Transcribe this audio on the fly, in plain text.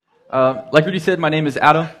Like Rudy said, my name is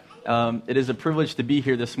Adam. It is a privilege to be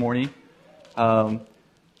here this morning.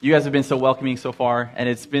 You guys have been so welcoming so far, and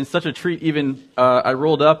it's been such a treat. Even I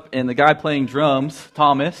rolled up, and the guy playing drums,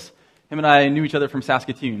 Thomas, him and I knew each other from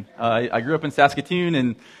Saskatoon. I grew up in Saskatoon,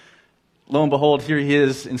 and lo and behold, here he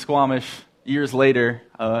is in Squamish years later.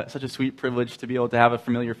 Such a sweet privilege to be able to have a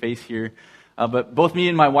familiar face here. But both me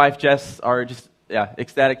and my wife, Jess, are just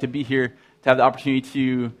ecstatic to be here, to have the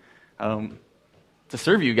opportunity to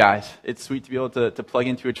serve you guys. It's sweet to be able to plug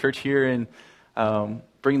into a church here and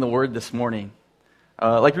bring the word this morning.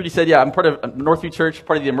 Like Rudy said, I'm part of Northview Church,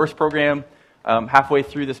 part of the Immerse program, halfway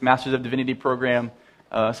through this Masters of Divinity program.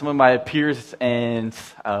 Some of my peers and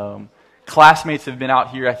classmates have been out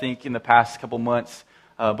here, I think, in the past couple months.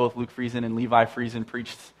 Both Luke Friesen and Levi Friesen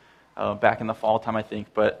preached back in the fall time, I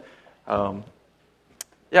think. But I'm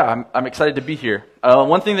excited to be here.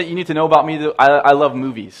 One thing that you need to know about me, I love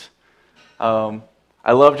movies.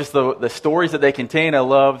 I love just the stories that they contain. I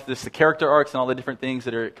love just the character arcs and all the different things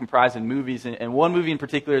that are comprised in movies. And one movie in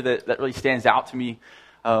particular that really stands out to me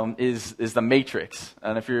is The Matrix.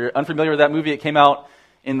 And if you're unfamiliar with that movie, it came out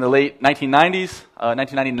in the late 1990s,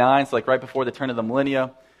 1999, so like right before the turn of the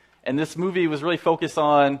millennia. And this movie was really focused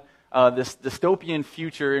on this dystopian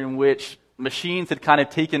future in which machines had kind of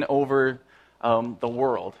taken over the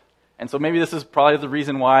world. And so maybe this is probably the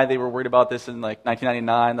reason why they were worried about this in like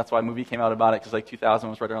 1999. That's why a movie came out about it, because like 2000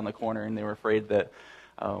 was right around the corner, and they were afraid that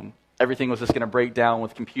everything was just going to break down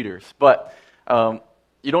with computers. But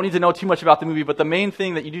you don't need to know too much about the movie, but the main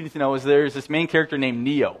thing that you do need to know is there's this main character named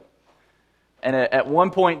Neo. And at one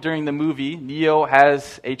point during the movie, Neo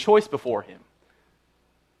has a choice before him.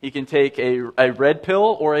 He can take a red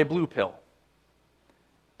pill or a blue pill.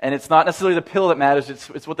 And it's not necessarily the pill that matters,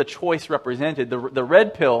 it's what the choice represented. The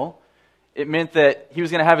red pill, it meant that he was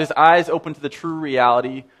going to have his eyes open to the true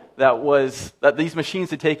reality that these machines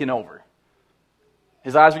had taken over.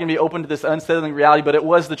 His eyes were going to be open to this unsettling reality, but it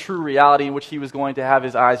was the true reality in which he was going to have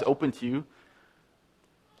his eyes open to.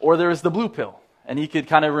 Or there was the blue pill, and he could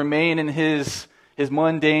kind of remain in his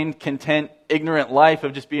mundane, content, ignorant life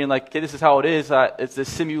of just being like, okay, this is how it is. It's a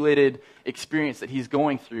simulated experience that he's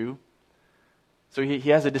going through. So he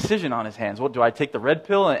has a decision on his hands. Well, do I take the red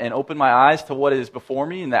pill and open my eyes to what is before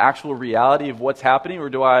me and the actual reality of what's happening, or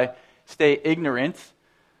do I stay ignorant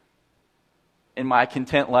in my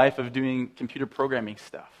content life of doing computer programming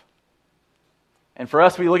stuff? And for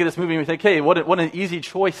us, we look at this movie and we think, hey, what an easy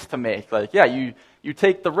choice to make. Like, you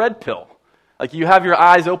take the red pill. Like, you have your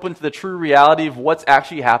eyes open to the true reality of what's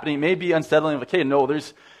actually happening. It may be unsettling, like, hey, no,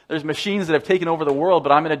 there's machines that have taken over the world,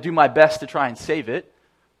 but I'm going to do my best to try and save it.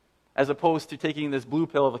 As opposed to taking this blue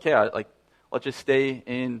pill of, okay, let's just stay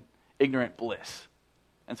in ignorant bliss.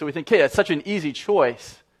 And so we think, okay, that's such an easy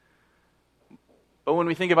choice. But when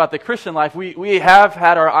we think about the Christian life, we have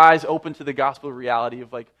had our eyes open to the gospel reality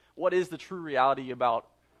of, like, what is the true reality about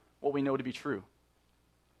what we know to be true?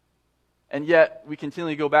 And yet, we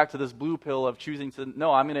continually go back to this blue pill of choosing to,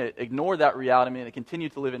 no, I'm going to ignore that reality. I'm going to continue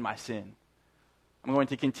to live in my sin. I'm going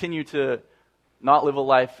to continue to not live a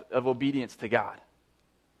life of obedience to God.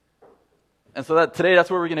 And so today,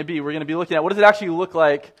 that's where we're going to be. We're going to be looking at what does it actually look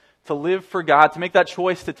like to live for God, to make that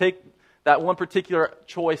choice, to take that one particular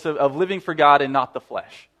choice of living for God and not the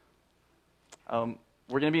flesh. We're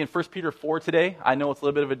going to be in 1 Peter 4 today. I know it's a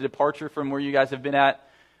little bit of a departure from where you guys have been at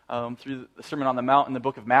through the Sermon on the Mount in the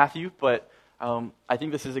book of Matthew, but I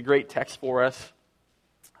think this is a great text for us.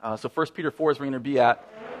 So 1 Peter 4 is where we're going to be at.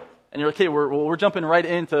 And you're okay, we're jumping right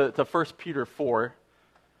into 1 Peter 4.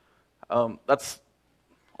 That's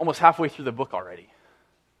almost halfway through the book already.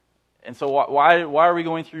 And so why are we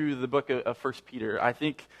going through the book of 1 Peter? I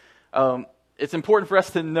think it's important for us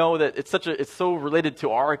to know that it's so related to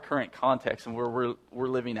our current context and where we're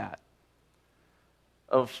living at.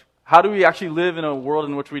 Of how do we actually live in a world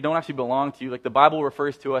in which we don't actually belong to? Like, the Bible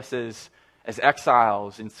refers to us as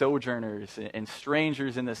exiles and sojourners and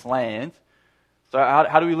strangers in this land. So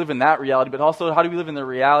how do we live in that reality? But also, how do we live in the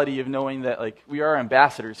reality of knowing that, like, we are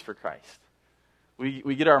ambassadors for Christ?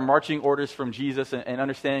 We get our marching orders from Jesus and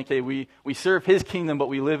understanding, okay, we serve His kingdom, but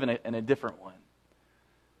we live in a different one.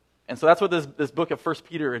 And so that's what this book of 1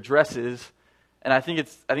 Peter addresses. And I think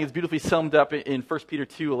it's beautifully summed up in 1 Peter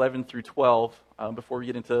 2, 11 through 12, before we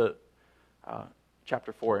get into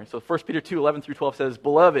chapter 4. And so 1 Peter 2, 11 through 12 says,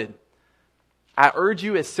 "Beloved, I urge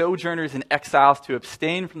you as sojourners and exiles to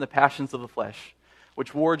abstain from the passions of the flesh,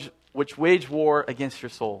 which wage war against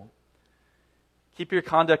your soul. Keep your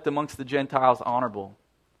conduct amongst the Gentiles honorable,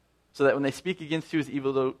 so that when they speak against you as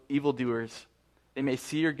evildoers, they may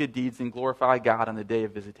see your good deeds and glorify God on the day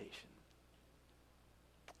of visitation."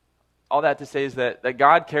 All that to say is that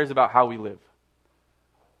God cares about how we live.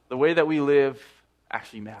 the way that we live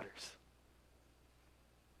actually matters.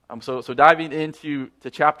 So diving into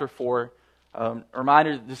chapter 4,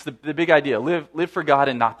 reminder, just the big idea, live for God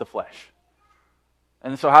and not the flesh.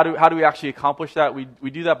 And so how do we actually accomplish that? We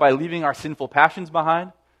do that by leaving our sinful passions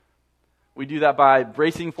behind. We do that by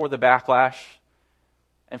bracing for the backlash.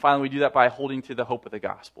 And finally, we do that by holding to the hope of the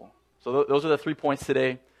gospel. So those are the 3 points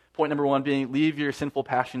today. Point number 1 being, leave your sinful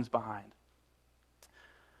passions behind.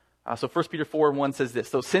 So 1 Peter 4:1 says this,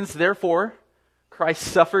 so since therefore Christ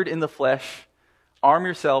suffered in the flesh, arm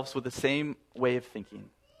yourselves with the same way of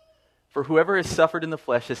thinking. For whoever has suffered in the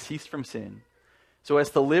flesh has ceased from sin, so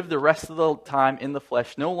as to live the rest of the time in the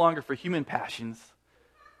flesh, no longer for human passions,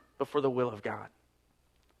 but for the will of God.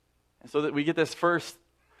 And so that we get this first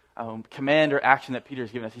command or action that Peter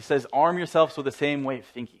has given us. He says, arm yourselves with the same way of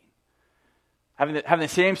thinking. Having the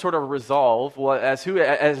same sort of resolve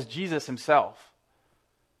as Jesus himself,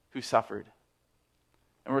 who suffered.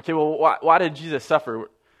 And we're okay, well, why did Jesus suffer?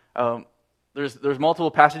 There's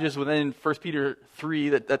multiple passages within 1 Peter 3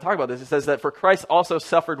 that talk about this. It says that for Christ also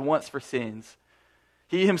suffered once for sins,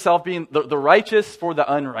 he himself being the righteous for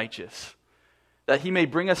the unrighteous, that he may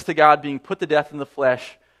bring us to God, being put to death in the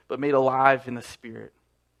flesh, but made alive in the Spirit.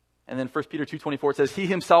 And then 1 Peter 2:24 says, he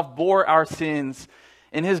himself bore our sins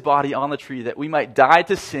in his body on the tree, that we might die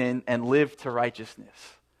to sin and live to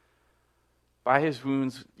righteousness. By his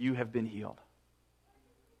wounds you have been healed.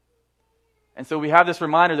 And so we have this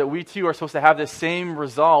reminder that we too are supposed to have this same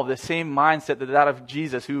resolve, this same mindset that of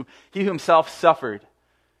Jesus, who he himself suffered.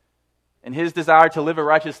 In his desire to live a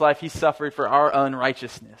righteous life, he suffered for our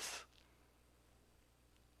unrighteousness.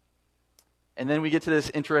 And then we get to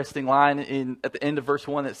this interesting line at the end of verse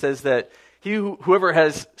 1 that says that whoever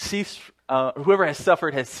has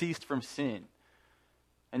suffered has ceased from sin.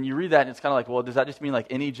 And you read that and it's kind of like, well, does that just mean like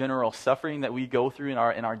any general suffering that we go through in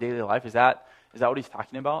our daily life? Is that what he's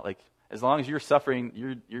talking about? Like, as long as you're suffering,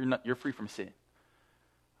 you're free from sin.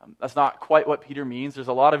 That's not quite what Peter means. There's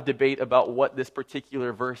a lot of debate about what this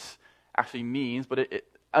particular verse actually means, but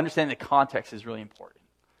understanding the context is really important.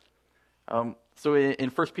 So in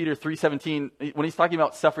 1 Peter 3:17, when he's talking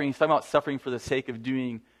about suffering, he's talking about suffering for the sake of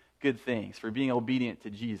doing good things, for being obedient to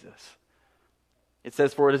Jesus. It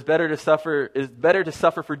says, for it is better to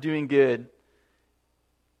suffer for doing good,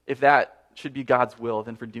 if that should be God's will,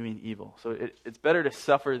 than for doing evil. So it's better to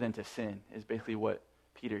suffer than to sin, is basically what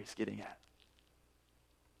Peter is getting at.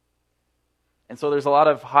 And so there's a lot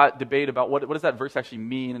of hot debate about what does that verse actually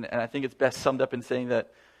mean, and I think it's best summed up in saying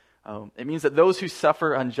that it means that those who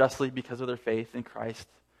suffer unjustly because of their faith in Christ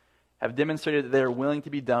have demonstrated that they are willing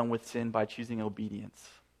to be done with sin by choosing obedience,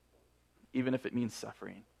 even if it means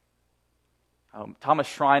suffering. Thomas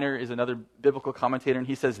Schreiner is another biblical commentator, and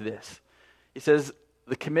he says this. He says,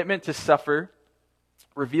 the commitment to suffer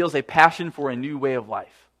reveals a passion for a new way of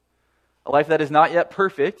life, a life that is not yet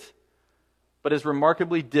perfect, but is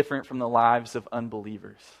remarkably different from the lives of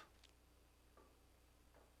unbelievers.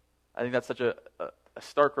 I think that's such a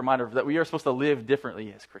stark reminder that we are supposed to live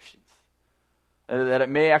differently as Christians. That it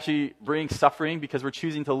may actually bring suffering because we're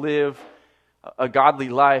choosing to live a godly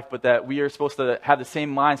life, but that we are supposed to have the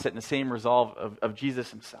same mindset and the same resolve of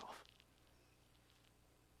Jesus himself.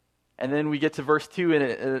 And then we get to verse 2,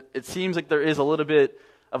 and it seems like there is a little bit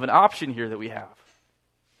of an option here that we have.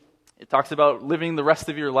 It talks about living the rest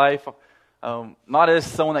of your life, not as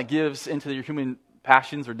someone that gives into your human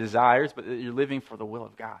passions or desires, but that you're living for the will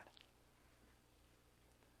of God.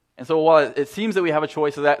 And so while it seems that we have a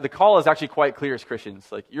choice, so that the call is actually quite clear as Christians.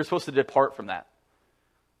 Like, you're supposed to depart from that.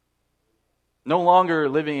 No longer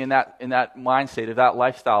living in that mindset of that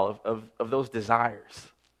lifestyle of those desires.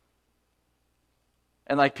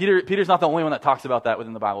 And like Peter's not the only one that talks about that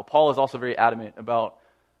within the Bible. Paul is also very adamant about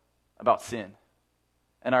sin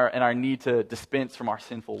and our need to dispense from our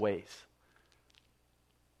sinful ways.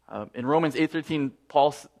 In Romans 8:13,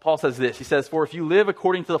 Paul says this. He says, for if you live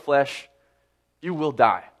according to the flesh, you will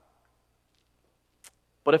die.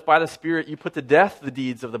 But if by the Spirit you put to death the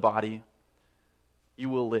deeds of the body, you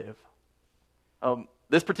will live.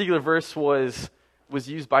 This particular verse was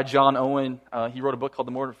used by John Owen. He wrote a book called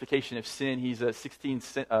The Mortification of Sin. He's he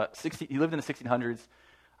lived in the 1600s.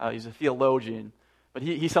 He's a theologian. But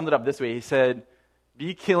he summed it up this way. He said,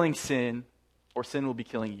 be killing sin, or sin will be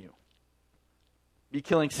killing you. Be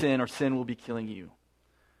killing sin, or sin will be killing you.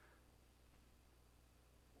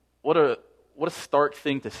 What a stark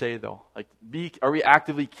thing to say, though. Like, are we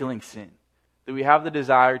actively killing sin? Do we have the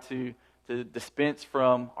desire to dispense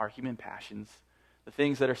from our human passions, the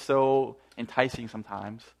things that are so enticing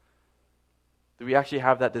sometimes? Do we actually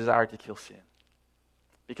have that desire to kill sin?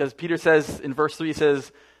 Because Peter says in verse 3, he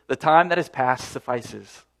says, the time that has passed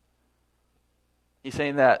suffices. He's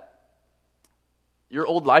saying that your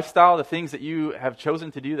old lifestyle, the things that you have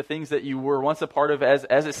chosen to do, the things that you were once a part of as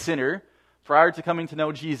a sinner prior to coming to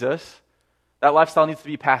know Jesus, that lifestyle needs to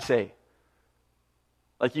be passé.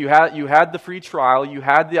 Like you had the free trial, you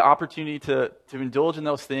had the opportunity to indulge in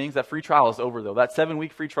those things. That free trial is over though. That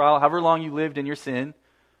 7-week free trial, however long you lived in your sin,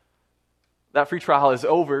 that free trial is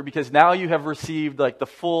over because now you have received like the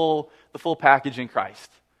full package in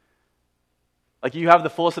Christ. Like you have the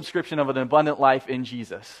full subscription of an abundant life in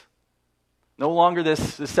Jesus. No longer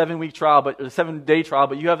this 7-week trial, but the 7-day trial,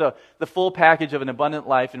 but you have the full package of an abundant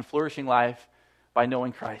life and flourishing life by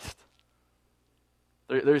knowing Christ.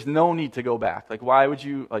 There's no need to go back. Like, why would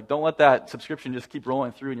you, like, don't let that subscription just keep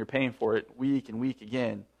rolling through and you're paying for it week and week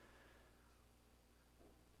again.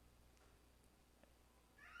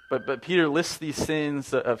 But Peter lists these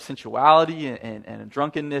sins of sensuality and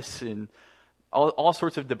drunkenness and all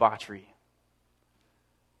sorts of debauchery.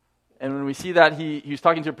 And when we see that, he was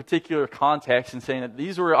talking to a particular context and saying that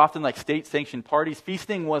these were often like state-sanctioned parties.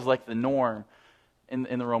 Feasting was like the norm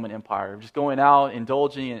in the Roman Empire. Just going out,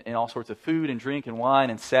 indulging in all sorts of food and drink and wine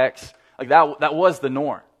and sex. Like that was the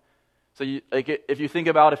norm. So if you think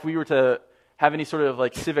about if we were to have any sort of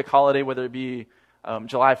like civic holiday, whether it be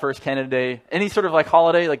July 1st, Canada Day, any sort of like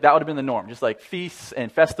holiday, like that would have been the norm. Just like feasts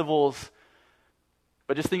and festivals.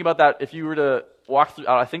 But just think about that if you were to walk through,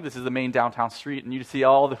 I think this is the main downtown street, and you see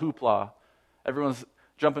all the hoopla. Everyone's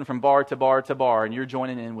jumping from bar to bar to bar, and you're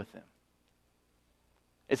joining in with them.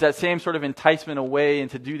 It's that same sort of enticement away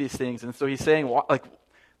and to do these things. And so he's saying, like,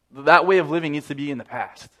 that way of living needs to be in the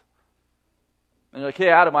past. And you're like, hey,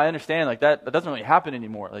 Adam, I understand. Like, that doesn't really happen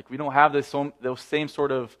anymore. Like, we don't have those same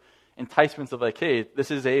sort of enticements of like, hey, this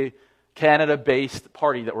is a Canada-based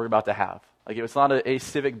party that we're about to have. Like, it's not a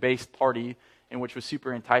civic-based party in which was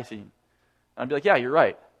super enticing. And I'd be like, yeah, you're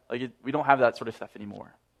right. Like, we don't have that sort of stuff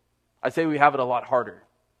anymore. I'd say we have it a lot harder.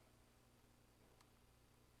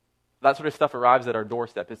 That sort of stuff arrives at our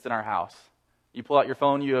doorstep. It's in our house. You pull out your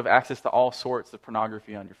phone, you have access to all sorts of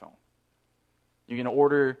pornography on your phone. You can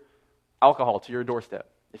order alcohol to your doorstep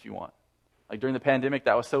if you want. Like during the pandemic,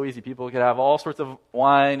 that was so easy. People could have all sorts of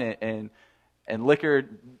wine and liquor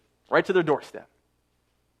right to their doorstep.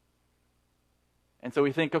 And so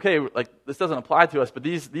we think, okay, like this doesn't apply to us, but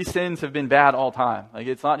these sins have been bad all time. Like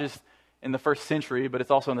it's not just in the first century, but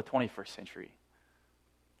it's also in the 21st century.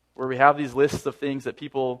 Where we have these lists of things that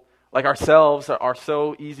people like ourselves are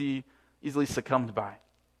so easily succumbed by.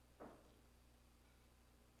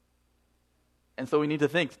 And so we need to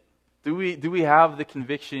think, do we have the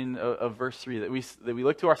conviction of verse 3 that we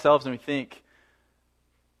look to ourselves and we think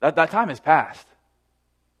that time has passed?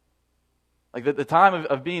 Like the time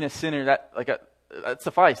of being a sinner, that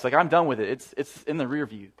suffice. Like I'm done with it. It's in the rear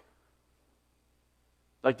view.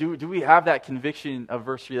 Like do we have that conviction of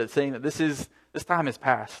verse 3 that's saying that this time has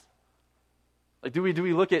passed? Like do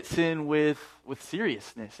we look at sin with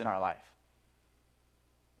seriousness in our life?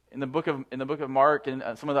 In the book of Mark and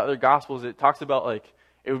some of the other Gospels, it talks about like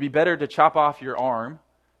it would be better to chop off your arm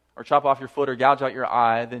or chop off your foot or gouge out your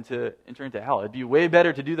eye than to enter into hell. It'd be way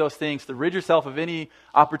better to do those things, to rid yourself of any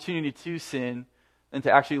opportunity to sin than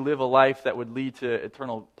to actually live a life that would lead to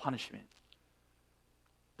eternal punishment.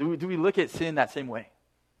 Do we look at sin that same way?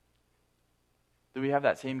 Do we have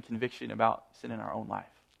that same conviction about sin in our own life?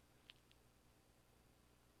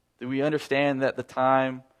 Do we understand that the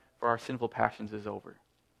time for our sinful passions is over?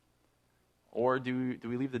 Or do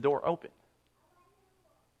we leave the door open?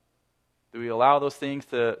 Do we allow those things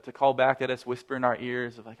to call back at us, whisper in our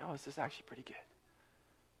ears of like, oh, this is actually pretty good?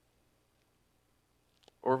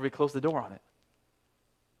 Or have we close the door on it?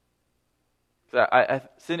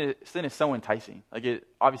 Sin is so enticing. Like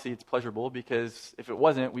obviously it's pleasurable because if it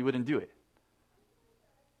wasn't, we wouldn't do it.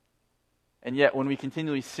 And yet when we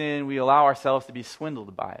continually sin, we allow ourselves to be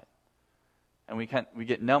swindled by it. And we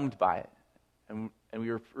get numbed by it. And we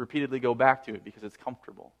repeatedly go back to it because it's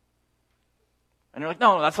comfortable. And you're like,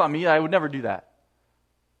 no, that's not me. I would never do that.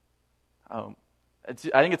 I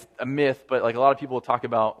think it's a myth, but like a lot of people talk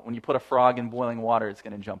about when you put a frog in boiling water, it's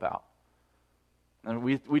going to jump out. And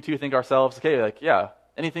we too think ourselves, okay, like, yeah,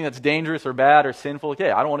 anything that's dangerous or bad or sinful,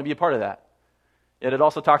 okay, I don't want to be a part of that. Yet it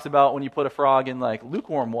also talks about when you put a frog in like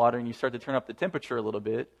lukewarm water and you start to turn up the temperature a little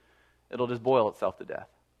bit, it'll just boil itself to death.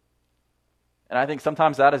 And I think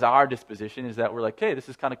sometimes that is our disposition, is that we're like, hey, this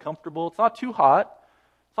is kind of comfortable. It's not too hot.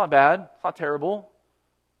 It's not bad. It's not terrible.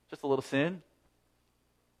 Just a little sin.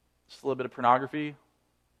 Just a little bit of pornography.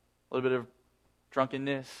 A little bit of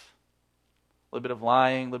drunkenness. A little bit of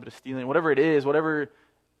lying. A little bit of stealing. Whatever it is, whatever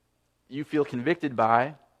you feel convicted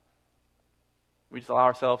by, we just allow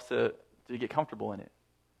ourselves to get comfortable in it.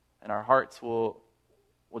 And our hearts will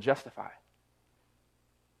justify.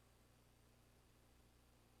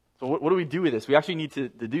 So what do we do with this? We actually need to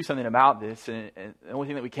do something about this, and the only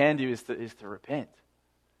thing that we can do is to repent,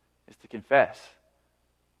 is to confess.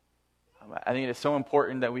 I think it is so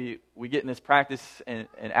important that we get in this practice and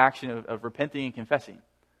action of repenting and confessing.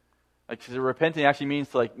 Like, so repenting actually means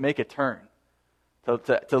to like make a turn,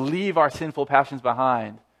 to leave our sinful passions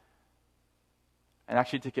behind, and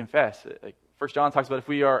actually to confess. Like 1 John talks about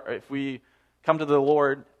if we come to the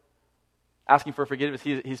Lord asking for forgiveness,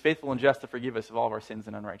 He's faithful and just to forgive us of all of our sins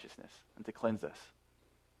and unrighteousness and to cleanse us.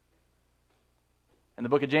 And the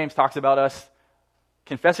book of James talks about us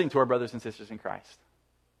confessing to our brothers and sisters in Christ.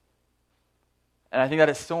 And I think that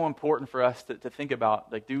is so important for us to think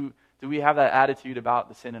about. Like, do we have that attitude about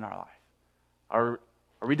the sin in our life? Are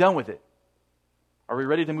we done with it? Are we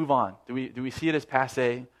ready to move on? Do we see it as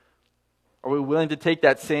passé? Are we willing to take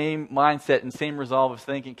that same mindset and same resolve of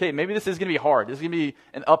thinking, okay, maybe this is going to be hard. This is going to be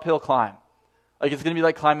an uphill climb. Like, it's going to be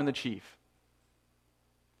like climbing the Chief.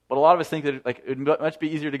 But a lot of us think that like it would much be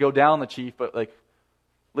easier to go down the Chief, but like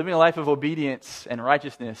living a life of obedience and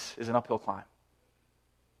righteousness is an uphill climb.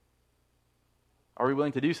 Are we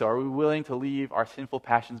willing to do so? Are we willing to leave our sinful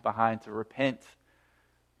passions behind, to repent,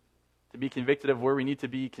 to be convicted of where we need to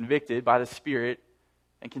be convicted by the Spirit,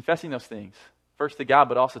 and confessing those things, first to God,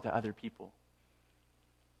 but also to other people?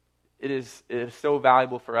 It is so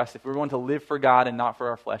valuable for us. If we're going to live for God and not for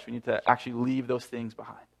our flesh, we need to actually leave those things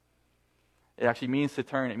behind. It actually means to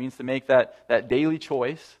turn. It means to make that daily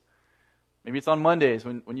choice. Maybe it's on Mondays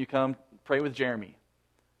when you come pray with Jeremy.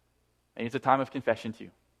 Maybe it's a time of confession too.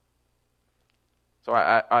 So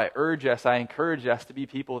I urge us, I encourage us to be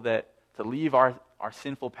people to leave our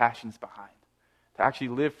sinful passions behind, to actually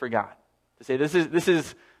live for God, to say this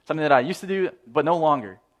is something that I used to do, but no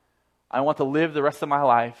longer. I want to live the rest of my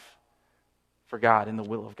life for God in the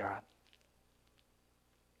will of God.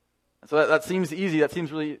 And so that seems easy. That seems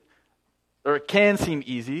really, or it can seem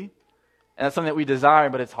easy, and that's something that we desire,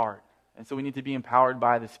 but it's hard. And so we need to be empowered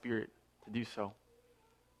by the Spirit to do so,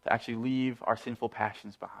 to actually leave our sinful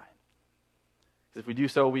passions behind. Because if we do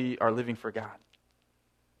so, we are living for God.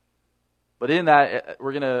 But in that,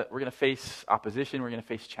 we're gonna face opposition. We're gonna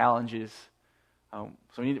face challenges. So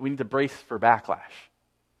we need to brace for backlash.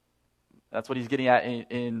 That's what he's getting at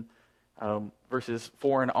in verses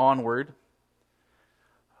 4 and onward.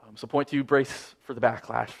 So point 2, brace for the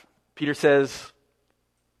backlash. Peter says,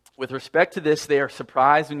 with respect to this, they are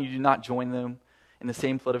surprised when you do not join them in the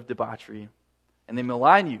same flood of debauchery, and they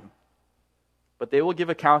malign you. But they will give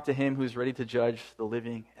account to him who is ready to judge the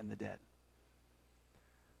living and the dead.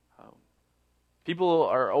 People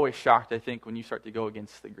are always shocked, I think, when you start to go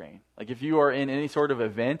against the grain. Like if you are in any sort of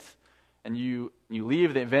event and you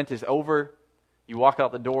leave, the event is over, you walk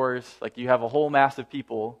out the doors, like you have a whole mass of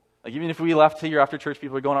people. Like even if we left here after church,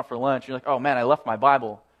 people are going out for lunch, you're like, oh man, I left my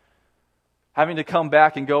Bible. Having to come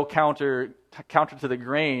back and go counter to the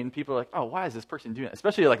grain, people are like, oh, why is this person doing that?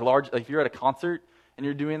 Especially like if you're at a concert and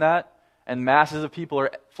you're doing that, and masses of people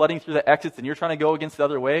are flooding through the exits and you're trying to go against the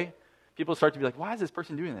other way, people start to be like, why is this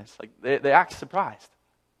person doing this? Like they act surprised.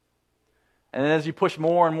 And then as you push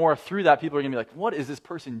more and more through that, people are going to be like, what is this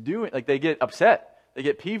person doing? Like they get upset. They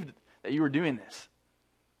get peeved that you were doing this.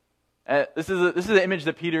 And this is the image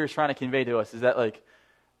that Peter is trying to convey to us, is that like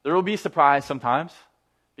there will be surprise sometimes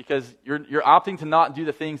because you're opting to not do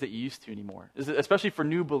the things that you used to anymore. Especially for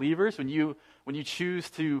new believers, when you choose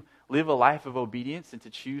to live a life of obedience and to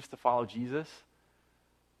choose to follow Jesus,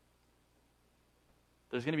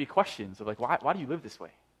 there's going to be questions of like, why do you live this way?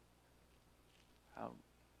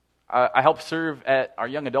 I help serve at our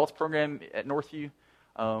young adults program at Northview,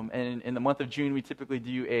 and in the month of June we typically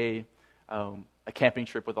do a camping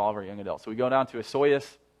trip with all of our young adults. So we go down to Osoyoos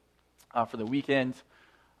for the weekend.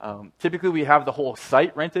 Typically we have the whole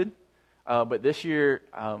site rented, but this year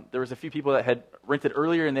there was a few people that had rented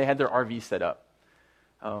earlier and they had their RV set up.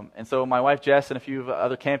 And so my wife Jess and a few of the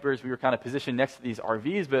other campers, we were kind of positioned next to these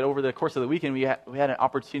RVs, but over the course of the weekend we had an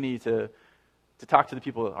opportunity to talk to the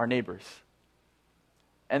people, our neighbors.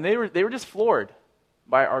 And they were just floored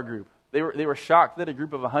by our group. They were shocked that a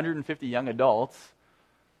group of 150 young adults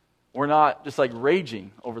were not just like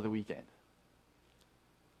raging over the weekend.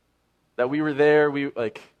 That we were there, we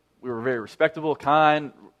were very respectable,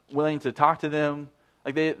 kind, willing to talk to them.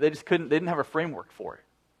 Like they didn't have a framework for it.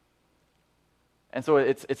 And so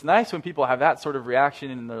it's nice when people have that sort of reaction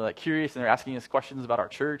and they're like curious and they're asking us questions about our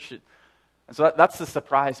church. And so that's the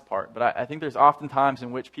surprise part. But I think there's often times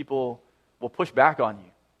in which people will push back on you.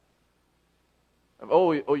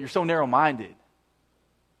 Oh, you're so narrow-minded.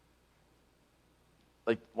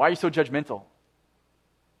 Like, why are you so judgmental?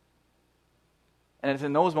 And it's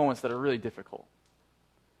in those moments that are really difficult.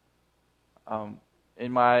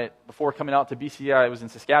 Before coming out to BC, I was in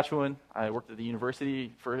Saskatchewan. I worked at the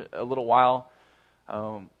university for a little while.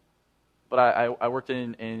 But I worked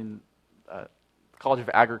in College of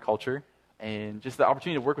Agriculture, and just the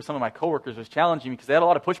opportunity to work with some of my coworkers was challenging me because they had a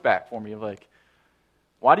lot of pushback for me of like,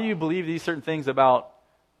 why do you believe these certain things about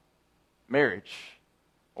marriage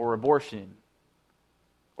or abortion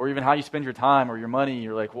or even how you spend your time or your money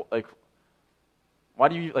or like why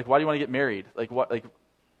do you want to get married?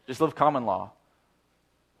 Just live common law.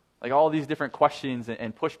 Like all these different questions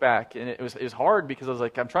and pushback, and it was hard because I was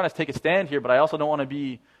like, I'm trying to take a stand here, but I also don't want to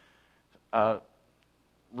be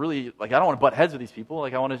really I don't want to butt heads with these people.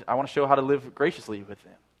 Like I want to show how to live graciously with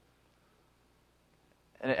them.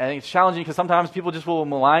 And I think it's challenging because sometimes people just will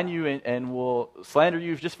malign you and will slander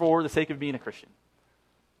you just for the sake of being a Christian.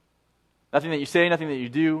 Nothing that you say, nothing that you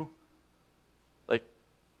do. Like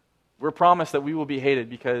we're promised that we will be hated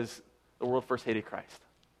because the world first hated Christ.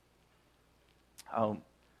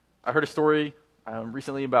 I heard a story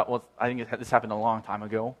recently about, I think this happened a long time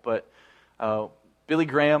ago, but Billy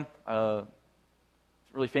Graham,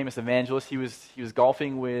 really famous evangelist, he was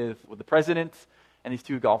golfing with the president and these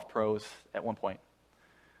two golf pros at one point.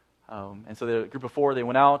 And so the group of four, they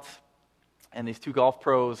went out, and these two golf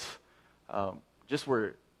pros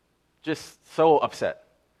were just so upset.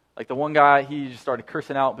 Like the one guy, he just started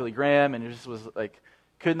cursing out Billy Graham, and it just was like,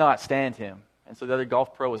 could not stand him. And so the other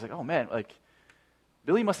golf pro was like, oh man, like,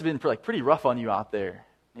 Billy must have been pretty rough on you out there.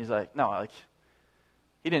 And he's like, no,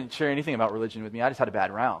 he didn't share anything about religion with me. I just had a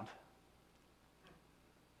bad round.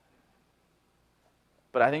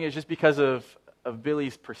 But I think it's just because of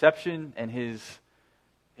Billy's perception and his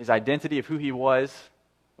identity of who he was,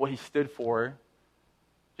 what he stood for,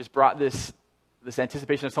 just brought this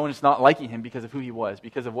anticipation of someone just not liking him because of who he was,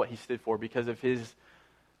 because of what he stood for, because of his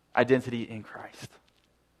identity in Christ.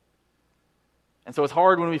 And so it's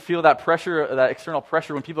hard when we feel that pressure, that external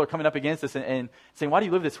pressure, when people are coming up against us and saying, why do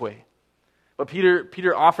you live this way? But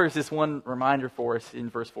Peter offers this one reminder for us in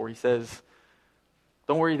verse 4. He says,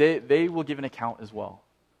 don't worry, they will give an account as well.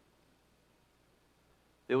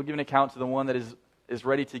 They will give an account to the one that is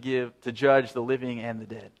ready to judge the living and the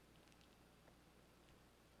dead.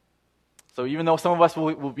 So even though some of us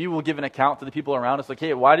will give an account to the people around us, like,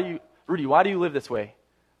 hey, Rudy, why do you live this way?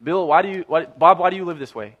 Bill, Bob, why do you live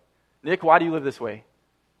this way? Nick, why do you live this way?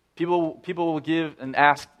 People will give and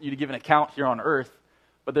ask you to give an account here on earth,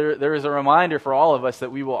 but there is a reminder for all of us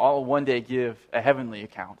that we will all one day give a heavenly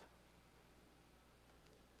account.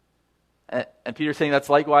 And Peter's saying that's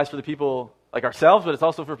likewise for the people like ourselves, but it's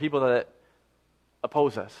also for people that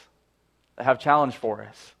oppose us, that have challenge for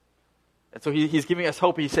us. And so he's giving us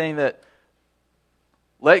hope. He's saying that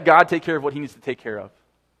let God take care of what he needs to take care of.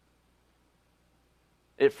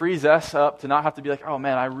 It frees us up to not have to be like, oh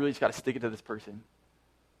man, I really just got to stick it to this person.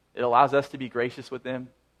 It allows us to be gracious with them,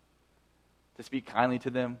 to speak kindly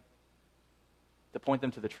to them, to point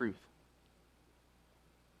them to the truth.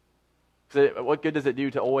 So what good does it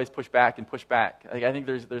do to always push back and push back? Like, I think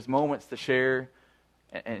there's moments to share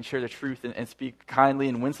and share the truth and speak kindly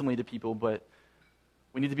and winsomely to people, but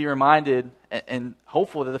we need to be reminded and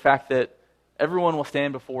hopeful to the fact that everyone will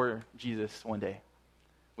stand before Jesus one day.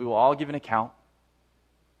 We will all give an account,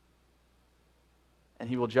 and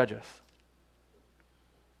he will judge us.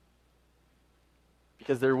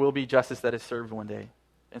 Because there will be justice that is served one day.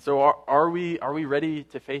 And so are we ready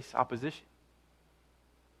to face opposition?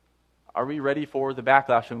 Are we ready for the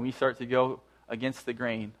backlash when we start to go against the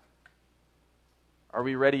grain? Are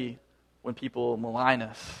we ready when people malign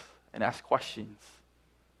us and ask questions?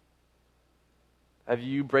 Have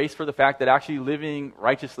you braced for the fact that actually living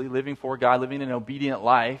righteously, living for God, living an obedient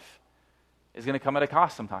life is going to come at a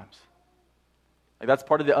cost sometimes? Like, that's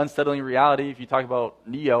part of the unsettling reality. If you talk about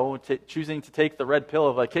Neo, choosing to take the red pill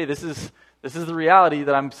of like, hey, this is the reality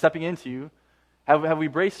that I'm stepping into. Have we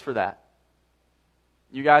braced for that?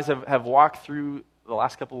 You guys have walked through the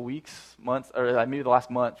last couple of weeks, months, or maybe the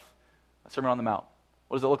last month, a Sermon on the Mount.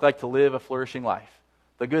 What does it look like to live a flourishing life?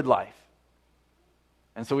 The good life.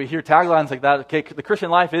 And so we hear taglines like that, okay, the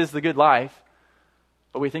Christian life is the good life,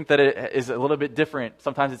 but we think that it is a little bit different.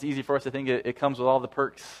 Sometimes it's easy for us to think it comes with all the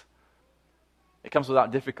perks. It comes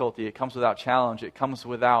without difficulty. It comes without challenge. It comes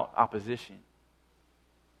without opposition.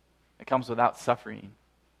 It comes without suffering.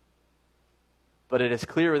 But it is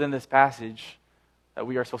clear within this passage that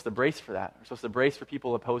we are supposed to brace for that. We're supposed to brace for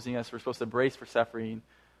people opposing us. We're supposed to brace for suffering,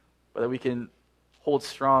 but that we can hold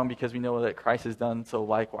strong because we know that Christ has done so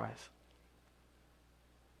likewise.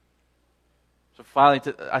 So finally,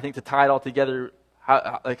 I think to tie it all together,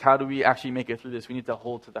 how do we actually make it through this? We need to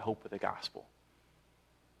hold to the hope of the gospel.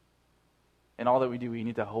 In all that we do, we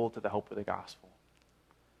need to hold to the hope of the gospel.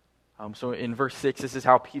 So in verse 6, this is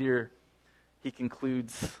how Peter, he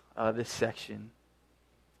concludes this section.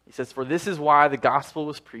 He says, "For this is why the gospel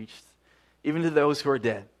was preached, even to those who are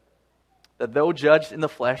dead, that though judged in the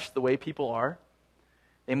flesh the way people are,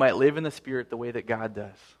 they might live in the spirit the way that God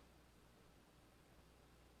does."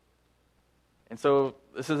 And so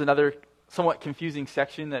this is another somewhat confusing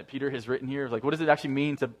section that Peter has written here. Like, what does it actually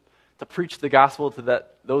mean to preach the gospel to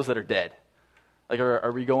those that are dead? Like,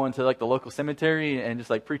 are we going to like the local cemetery and just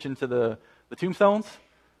like preaching to the tombstones?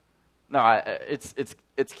 No,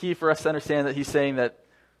 it's key for us to understand that he's saying that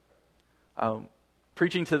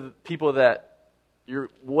preaching to the people that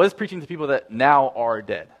was preaching to people that now are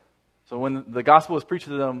dead. So when the gospel was preached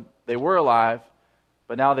to them, they were alive,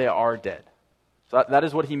 but now they are dead. So that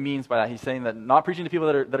is what he means by that. He's saying that not preaching to people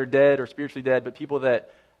that are dead or spiritually dead, but people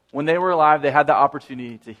that when they were alive, they had the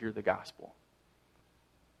opportunity to hear the gospel.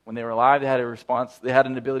 When they were alive, they had a response. They had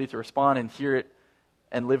an ability to respond and hear it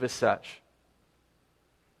and live as such.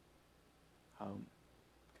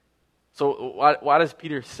 So why does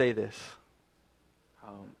Peter say this?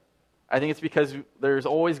 I think it's because there's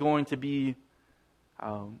always going to be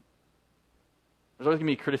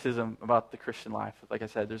criticism about the Christian life. Like I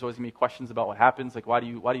said, there's always going to be questions about what happens. Like, why do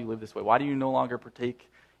you live this way? Why do you no longer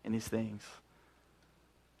partake in these things?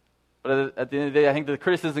 But at the end of the day, I think the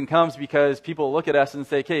criticism comes because people look at us and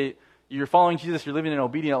say, okay, you're following Jesus, you're living an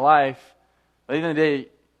obedient life, but at the end of the day,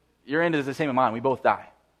 your end is the same as mine. We both die.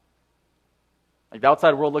 Like, the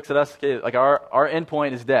outside world looks at us, okay, like our end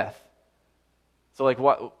point is death. So like,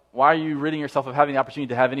 why are you ridding yourself of having the opportunity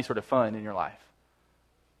to have any sort of fun in your life?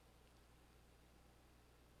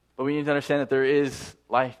 But we need to understand that there is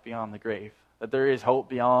life beyond the grave, that there is hope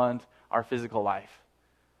beyond our physical life.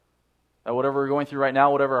 That whatever we're going through right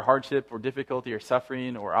now, whatever hardship or difficulty or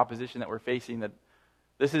suffering or opposition that we're facing, that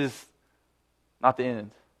this is not the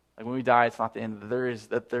end. Like, when we die, it's not the end.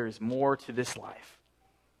 That there is more to this life.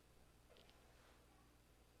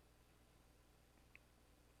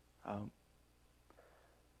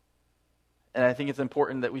 And I think it's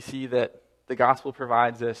important that we see that the gospel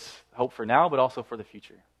provides us hope for now, but also for the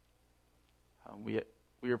future.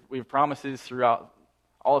 We have promises throughout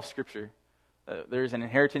all of Scripture. There's an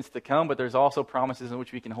inheritance to come, but there's also promises in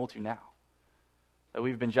which we can hold to now. That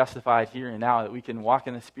we've been justified here and now, that we can walk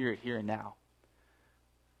in the Spirit here and now.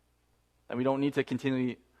 That we don't need to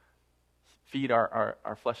continually feed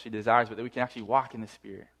our fleshly desires, but that we can actually walk in the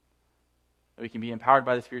Spirit. That we can be empowered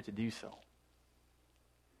by the Spirit to do so.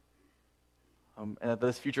 And that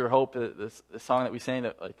this future hope, the song that we sang,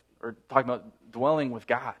 that or talking about dwelling with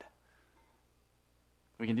God.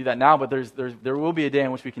 We can do that now, but there will be a day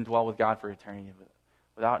in which we can dwell with God for eternity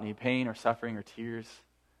without any pain or suffering or tears. Is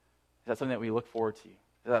that something that we look forward to?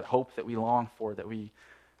 Is that hope that we long for, that we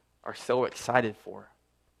are so excited for?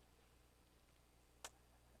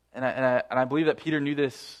 And I believe that Peter knew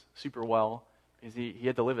this super well because he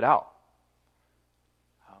had to live it out.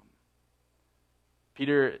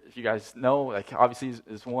 Peter, if you guys know, like, obviously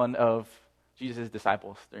is one of Jesus'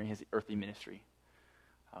 disciples during his earthly ministry.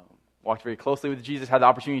 Walked very closely with Jesus, had the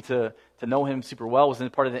opportunity to know him super well, was in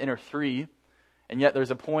part of the inner three. And yet there's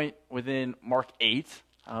a point within Mark 8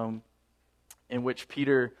 in which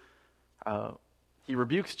Peter, he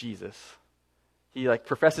rebukes Jesus. He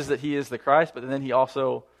professes that he is the Christ, but then he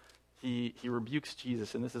also, he rebukes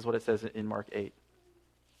Jesus. And this is what it says in Mark 8.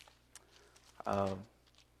 And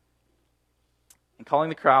calling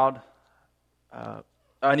the crowd,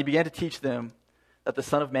 and he began to teach them that the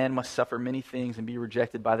Son of Man must suffer many things and be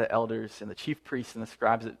rejected by the elders and the chief priests and the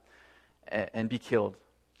scribes and be killed.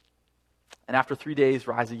 And after 3 days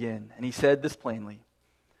rise again. And he said this plainly.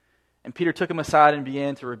 And Peter took him aside and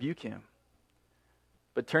began to rebuke him.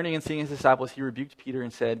 But turning and seeing his disciples, he rebuked Peter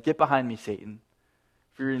and said, "Get behind me, Satan,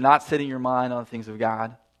 for you're not setting your mind on the things of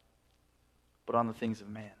God, but on the things of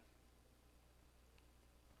man."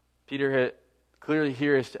 Peter clearly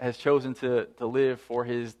here has chosen to live for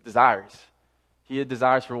his desires. He had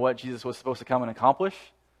desires for what Jesus was supposed to come and accomplish.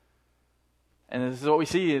 And this is what we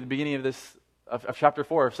see at the beginning of this of chapter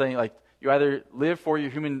 4, of saying, like, you either live for your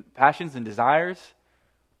human passions and desires,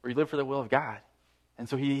 or you live for the will of God. And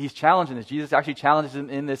so he's challenging this. Jesus actually challenges him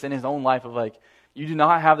in this in his own life of, like, you do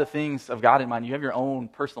not have the things of God in mind. You have your own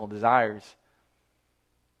personal desires.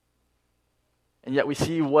 And yet we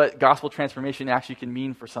see what gospel transformation actually can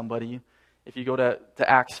mean for somebody. If you go to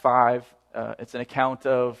Acts 5, it's an account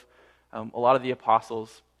of a lot of the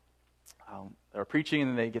apostles that are preaching,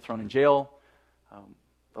 and then they get thrown in jail.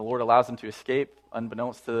 The Lord allows them to escape,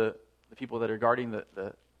 unbeknownst to the people that are guarding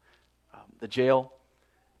the jail.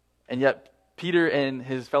 And yet Peter and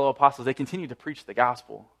his fellow apostles, they continue to preach the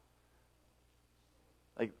gospel.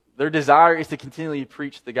 Like, Their desire is to continually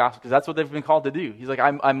preach the gospel because that's what they've been called to do. He's like,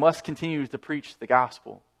 I must continue to preach the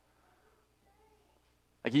gospel.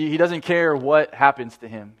 Like he doesn't care what happens to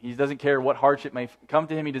him. He doesn't care what hardship may come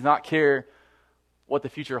to him. He does not care what the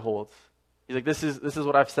future holds. He's like, this is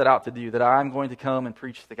what I've set out to do, that I'm going to come and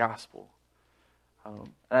preach the gospel.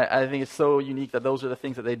 I think it's so unique that those are the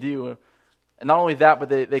things that they do. And not only that, but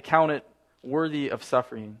they count it worthy of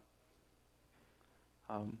suffering.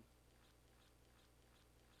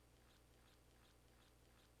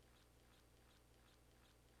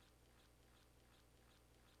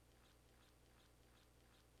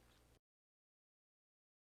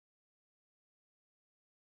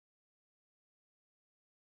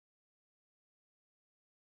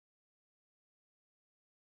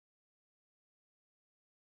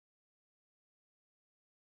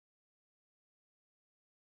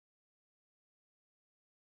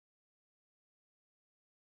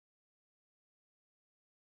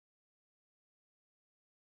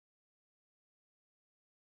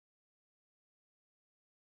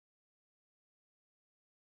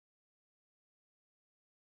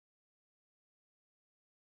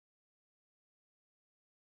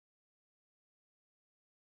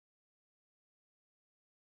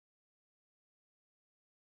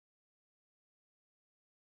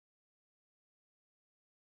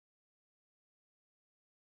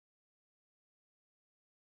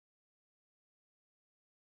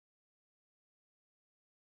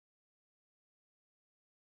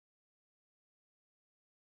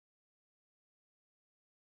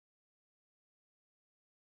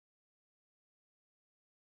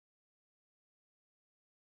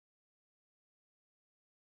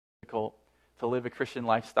 Difficult to live a Christian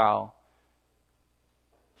lifestyle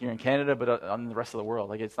here in Canada, but on the rest of the world.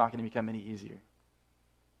 Like, it's not going to become any easier.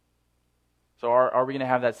 So are we going to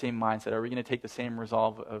have that same mindset? Are we going to take the same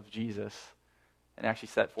resolve of Jesus and actually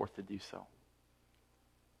set forth to do so?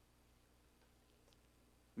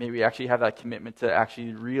 Maybe we actually have that commitment to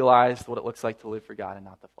actually realize what it looks like to live for God and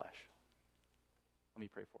not the flesh. Let me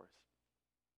pray for us.